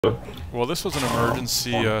Well, this was an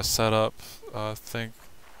emergency setup.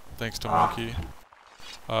 Thanks to Monkey.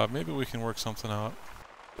 Maybe we can work something out.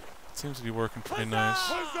 It seems to be working pretty nice.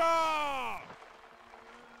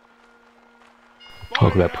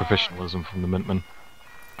 Look at that professionalism from the Mintman.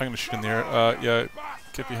 I'm gonna shoot in the air. Yeah,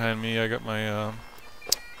 get behind me. I got my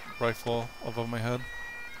rifle above my head.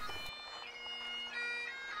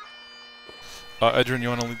 Edrin, you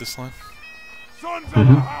want to lead this line?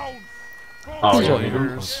 Oh, yeah,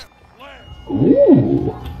 yours.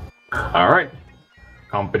 Ooh. All right.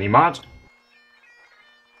 Company march.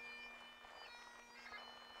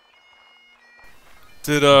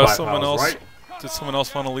 Did someone else? Right. Did someone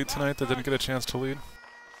else want to lead tonight that didn't get a chance to lead?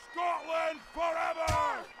 Scotland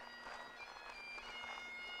forever!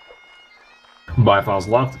 Byfiles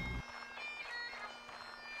left.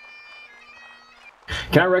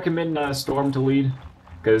 Can I recommend Storm to lead?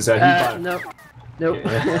 Because nope.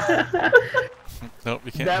 Nope,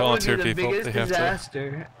 you can't volunteer people. They have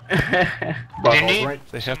disaster. Right.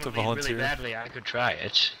 They have to volunteer. Really badly, I could try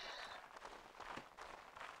it.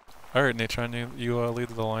 Alright, Natron, you lead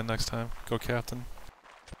the line next time. Go, Captain.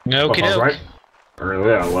 Okie doke. Right. Or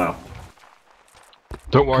yeah, left.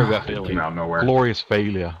 Don't worry about failing. Out nowhere. Glorious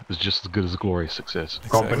failure is just as good as glorious success.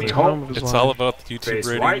 Exactly. Company home. It's all about the YouTube Face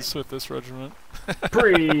ratings right. with this regiment.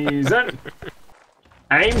 Present.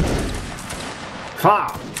 Aim.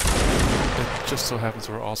 Fire. It just so happens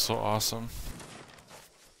we're also awesome.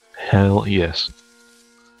 Hell yes.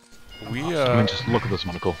 We I mean, just look at this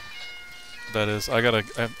monocle. That is,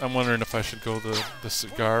 I'm wondering if I should go the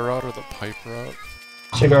cigar route or the pipe route.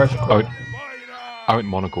 Cigars. I went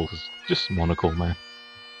monocle, just monocle, man.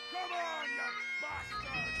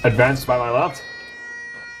 Advance by my left.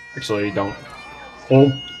 Actually, don't.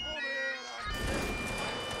 Hold.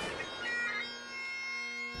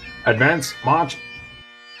 Advance. March.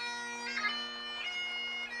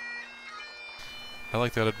 I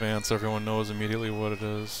like that advance. Everyone knows immediately what it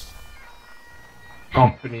is.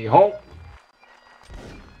 Company halt.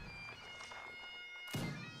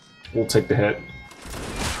 We'll take the hit.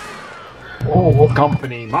 Oh,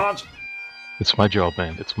 company march. It's my job,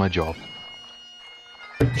 man. It's my job.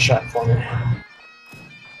 Take the shot for me.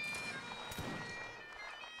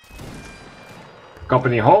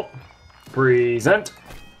 Company halt. Present.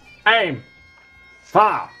 Aim.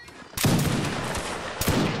 Fire.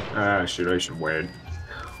 Shoot, I should wait.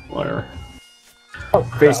 Whatever. Oh,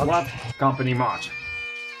 face left. Company march.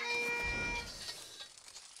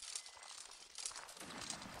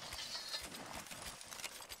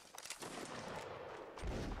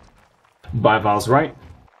 Byfiles right.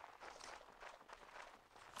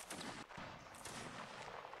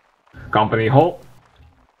 Company halt.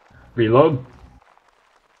 Reload.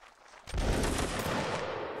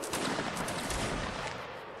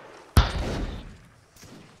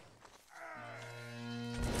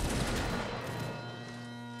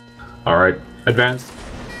 Alright, advance.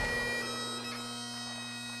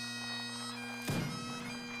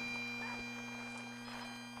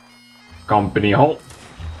 Company halt.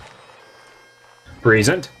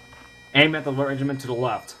 Present. Aim at the regiment to the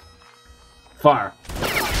left. Fire.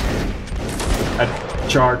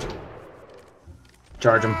 Charge.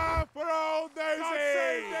 Charge him.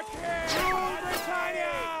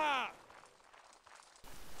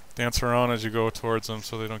 Dance around as you go towards them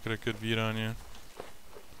so they don't get a good beat on you.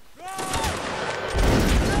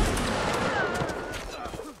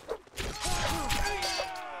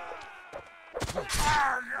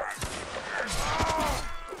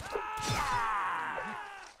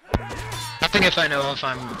 Nothing if I know if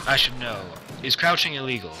I should know. Is crouching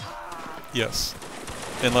illegal? Yes.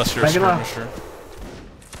 Unless you're a skirmisher.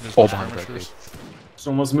 All behind that.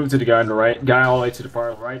 So let's move to the guy on the right. Guy all the way to the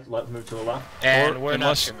far right. Let's move to the left. And we're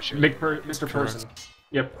not skirmishers. Mr. Person.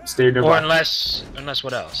 Yep. Stay there. Or unless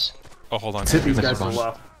what else? Oh, hold on. Hit these guys to the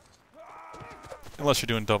left. Unless you're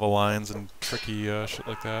doing double lines and tricky shit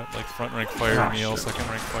like that, like front rank fire, meal, second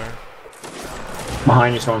rank fire.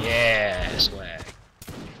 Behind you, Storm. Yeah, swag.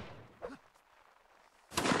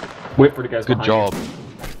 Wait for the guys. Good job. You.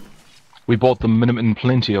 We bought the minimum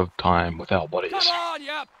plenty of time without bodies. Come on,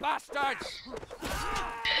 you bastards!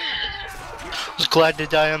 Was glad to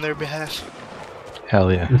die on their behalf.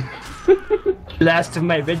 Hell yeah. Last of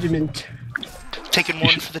my regiment. Taking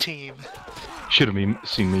one for the team. Should have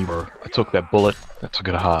seen me, bro. I took that bullet. I took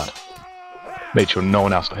it hard. Made sure no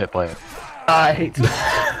one else got hit by it. I hate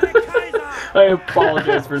I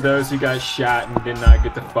apologize for those who got shot and did not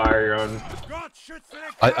get to fire your own.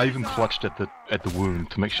 I even clutched at the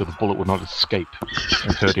wound to make sure the bullet would not escape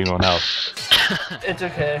and hurt anyone else. It's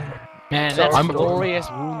okay. Man, that's a glorious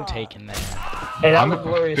wound taken there. And I'm a a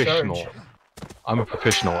glorious professional. surge. I'm a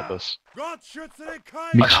professional at this.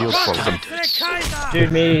 Kaiser! Meat shield frozen.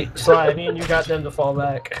 Dude, me, Sly, me and you got them to fall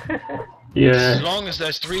back. As Yeah. long as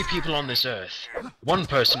there's 3 people on this earth, one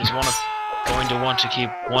person is going to want to keep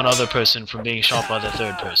one other person from being shot by the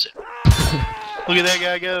 3rd person. Look at that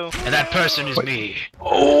guy go. And that person is me.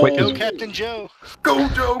 Oh, Wait, Go, Captain Joe. go,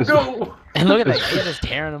 Joe, go! And look at that, he's just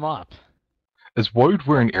tearing them up. Is Woad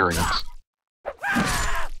wearing earrings?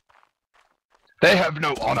 They have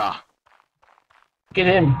no honor. Get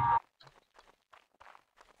him.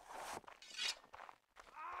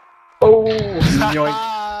 Oh,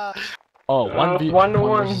 Yoink. Oh, 1v1 1 to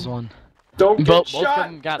 1. versus 1. Don't get Both shot! of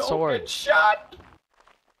them got Don't swords. Get shot!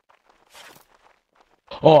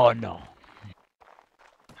 Oh no.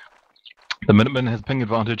 The Minuteman has ping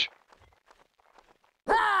advantage.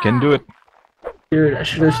 Can do it. dude, I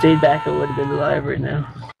should have stayed back. I would have been alive right now.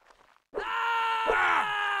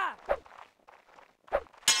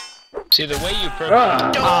 See, the way you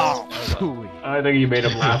Sweet. I think you made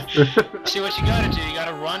him laugh. See what you gotta do, you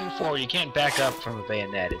gotta run forward, you can't back up from a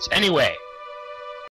bayonet. Anyway,